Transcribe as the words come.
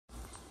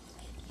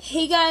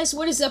Hey guys,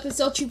 what is up? It's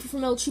El Chupa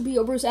from El Chupa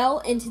Obers L,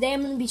 and today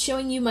I'm going to be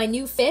showing you my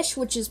new fish,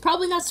 which is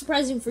probably not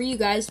surprising for you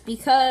guys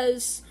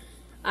because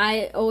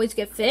I always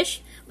get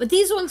fish. But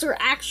these ones are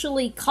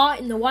actually caught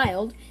in the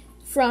wild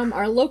from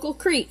our local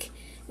creek.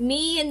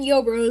 Me and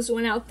Yobros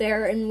went out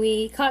there and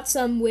we caught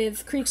some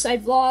with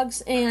Creekside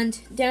Vlogs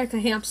and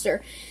Danica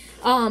Hamster.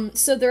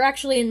 So they're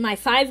actually in my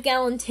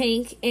 5-gallon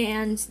tank,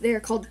 and they're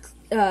called,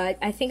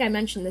 I think I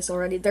mentioned this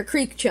already, they're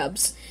creek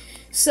chubs.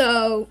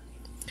 So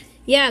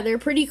yeah, they're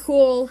pretty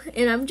cool,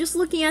 and I'm just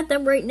looking at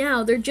them right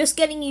now. They're just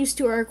getting used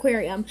to our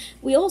aquarium.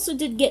 We also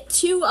did get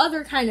 2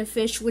 other kind of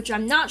fish, which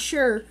I'm not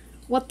sure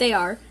what they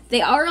are.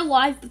 They are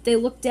alive, but they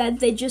look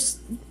dead.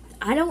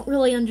 I don't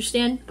really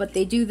understand, but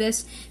they do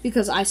this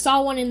because I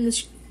saw one in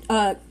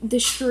the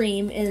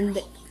stream, and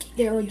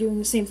they were doing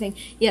the same thing.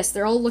 Yes,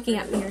 they're all looking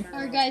at me here.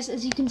 Alright guys,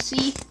 as you can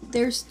see,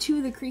 there's 2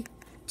 of the creek,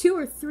 2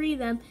 or 3 of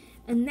them,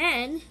 and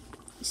then,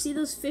 you see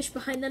those fish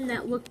behind them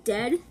that look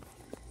dead?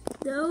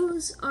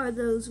 Those are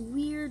those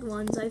weird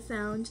ones I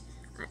found.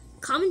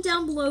 Comment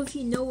down below if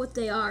you know what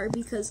they are,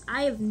 because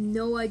I have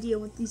no idea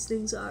what these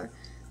things are.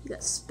 We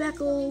got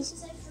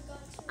speckles.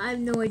 I have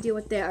no idea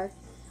what they are.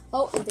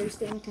 Oh, and there's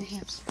Danica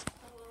Hamster.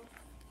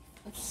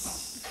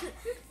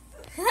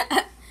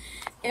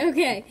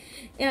 Okay,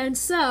 and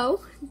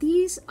so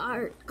these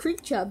are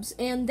creek chubs,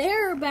 and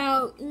they're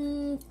about,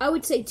 I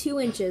would say 2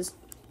 inches.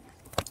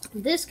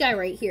 This guy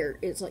right here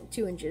is like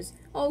 2 inches.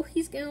 Oh,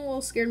 he's getting a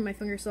little scared of my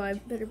finger, so I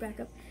better back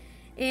up.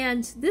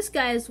 And this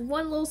guy has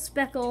 1 little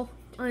speckle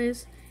on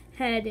his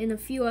head and a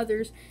few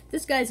others.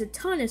 This guy has a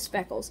ton of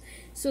speckles.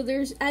 So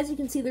there's, as you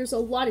can see, there's a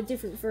lot of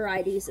different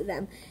varieties of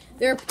them.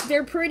 They're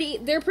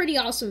pretty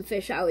awesome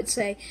fish, I would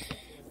say.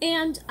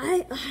 And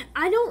I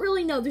don't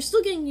really know. They're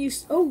still getting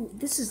used. Oh,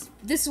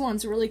 this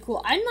one's really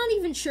cool. I'm not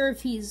even sure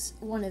if he's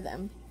one of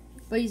them,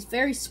 but he's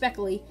very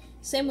speckly.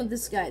 Same with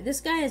this guy. This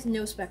guy has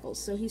no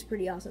speckles, so he's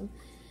pretty awesome.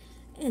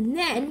 And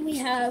then we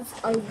have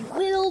a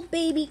little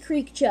baby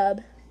creek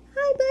chub.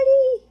 Hi,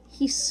 buddy.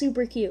 He's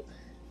super cute.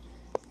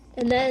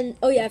 And then,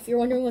 oh yeah, if you're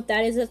wondering what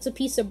that is, that's a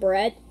piece of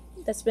bread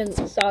that's been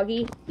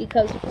soggy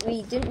because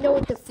we didn't know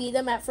what to feed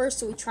them at first,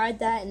 so we tried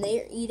that and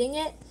they're eating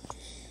it.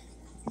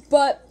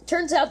 But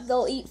turns out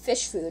they'll eat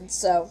fish food,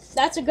 so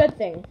that's a good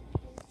thing.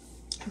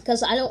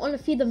 Because I don't want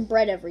to feed them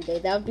bread every day.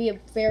 That would be a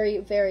very,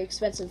 very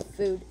expensive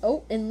food.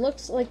 Oh, and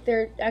looks like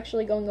they're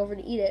actually going over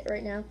to eat it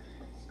right now.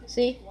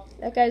 See?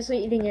 That guy's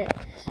eating it.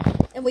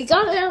 And we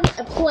got them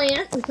a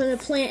plant. We put a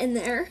plant in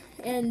there,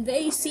 and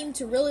they seem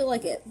to really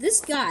like it. This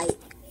guy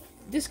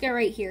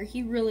right here,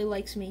 he really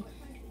likes me.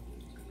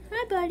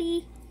 Hi,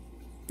 buddy.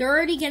 They're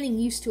already getting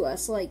used to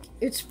us. Like,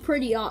 it's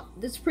pretty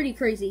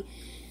crazy.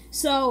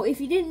 So, if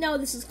you didn't know,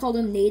 this is called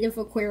a native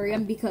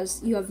aquarium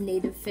because you have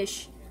native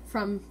fish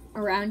from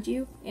around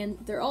you, and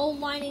they're all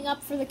lining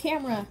up for the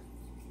camera.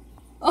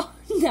 Oh,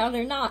 now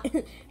they're not.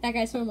 That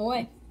guy swam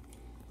away.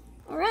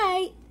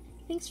 Alright,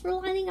 thanks for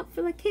lining up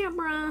for the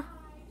camera.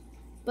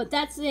 But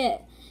that's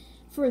it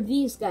for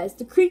these guys.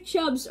 The creek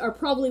chubs are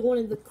probably one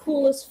of the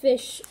coolest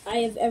fish I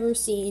have ever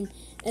seen,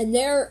 and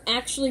they're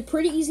actually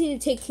pretty easy to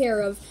take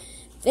care of.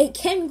 They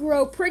can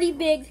grow pretty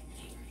big,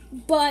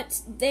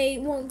 but they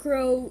won't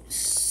grow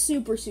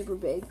super, super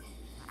big.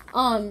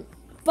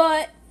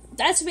 But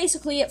that's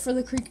basically it for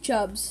the creek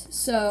chubs.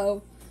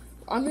 So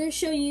I'm going to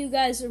show you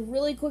guys a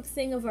really quick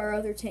thing of our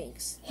other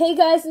tanks. Hey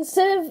guys,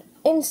 instead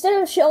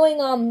of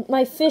showing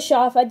my fish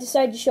off, I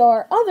decided to show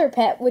our other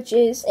pet, which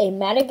is a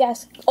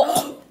Madagascar.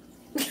 Oh,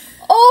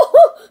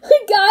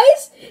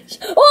 guys!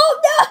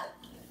 Oh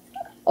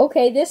no!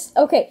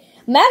 Okay,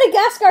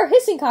 Madagascar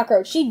hissing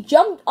cockroach. She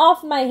jumped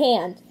off my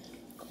hand.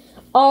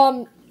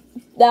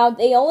 Now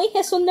they only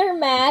hiss when they're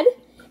mad.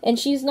 And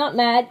she's not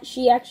mad.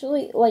 She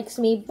actually likes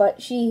me,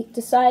 but she's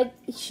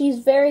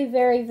very,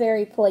 very,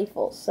 very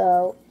playful.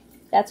 So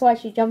that's why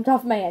she jumped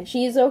off my hand.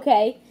 She is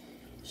okay.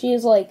 She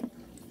is like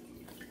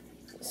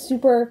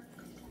super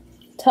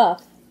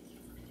tough.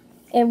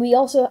 And we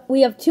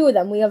have 2 of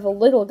them. We have a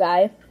little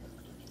guy,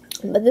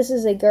 but this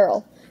is a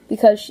girl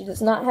because she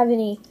does not have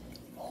any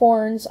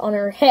horns on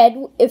her head.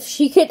 If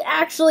she could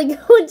actually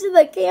go into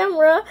the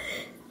camera,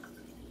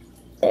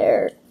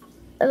 there.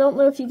 I don't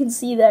know if you can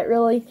see that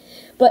really,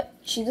 but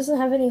she doesn't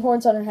have any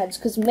horns on her head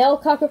because male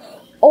cockroach.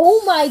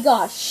 Oh my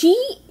gosh, she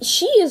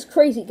is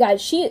crazy,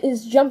 guys. She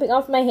is jumping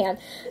off my hand.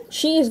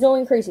 She is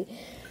going crazy,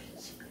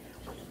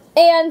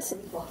 and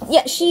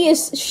yeah, she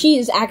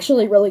is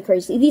actually really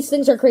crazy. These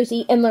things are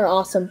crazy and they're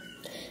awesome.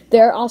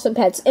 They're awesome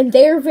pets, and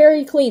they are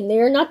very clean.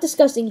 They are not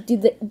disgusting.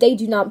 They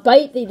do not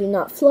bite. They do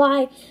not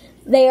fly.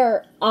 They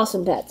are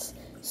awesome pets.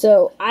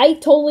 So I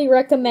totally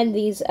recommend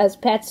these as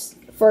pets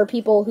for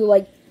people who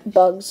like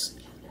bugs.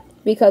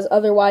 Because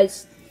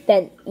otherwise,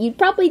 then you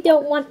probably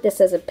don't want this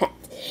as a pet.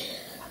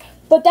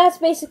 But that's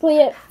basically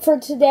it for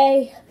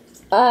today.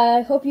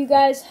 I hope you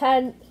guys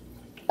had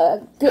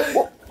a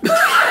good...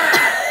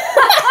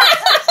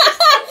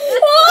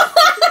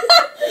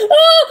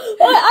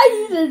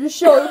 I needed to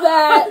show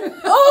that.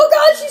 Oh,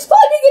 God, she's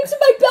climbing into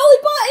my belly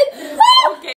button. Okay.